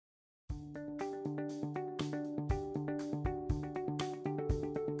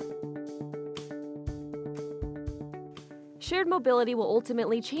Shared mobility will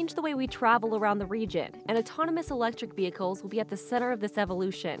ultimately change the way we travel around the region, and autonomous electric vehicles will be at the center of this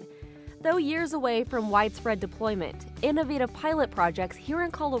evolution. Though years away from widespread deployment, innovative pilot projects here in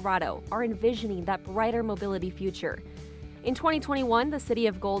Colorado are envisioning that brighter mobility future. In 2021, the City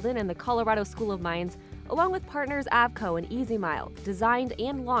of Golden and the Colorado School of Mines, along with partners AvCO and EasyMile, designed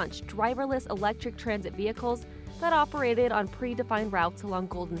and launched driverless electric transit vehicles that operated on predefined routes along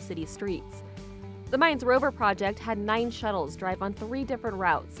Golden City streets. The Mines Rover project had 9 shuttles drive on 3 different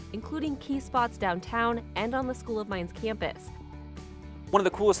routes, including key spots downtown and on the School of Mines campus. One of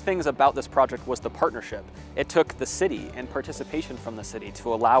the coolest things about this project was the partnership. It took the city and participation from the city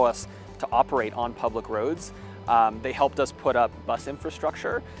to allow us to operate on public roads. They helped us put up bus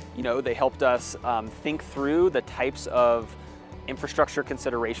infrastructure. They helped us think through the types of infrastructure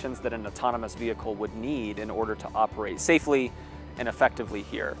considerations that an autonomous vehicle would need in order to operate safely and effectively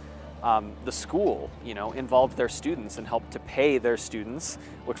here. The school, involved their students and helped to pay their students,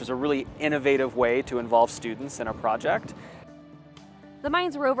 which was a really innovative way to involve students in a project. The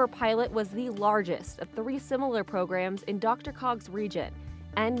Mines Rover pilot was the largest of 3 similar programs in DRCOG's region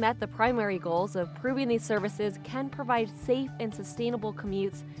and met the primary goals of proving these services can provide safe and sustainable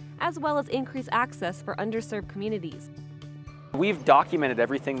commutes, as well as increase access for underserved communities. We've documented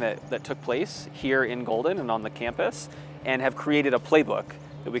everything that took place here in Golden and on the campus and have created a playbook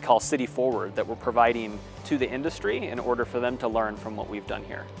that we call City Forward that we're providing to the industry in order for them to learn from what we've done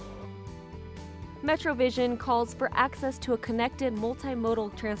here. MetroVision calls for access to a connected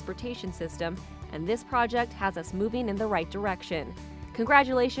multimodal transportation system, and this project has us moving in the right direction.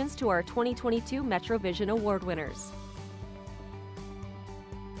 Congratulations to our 2022 MetroVision Award winners.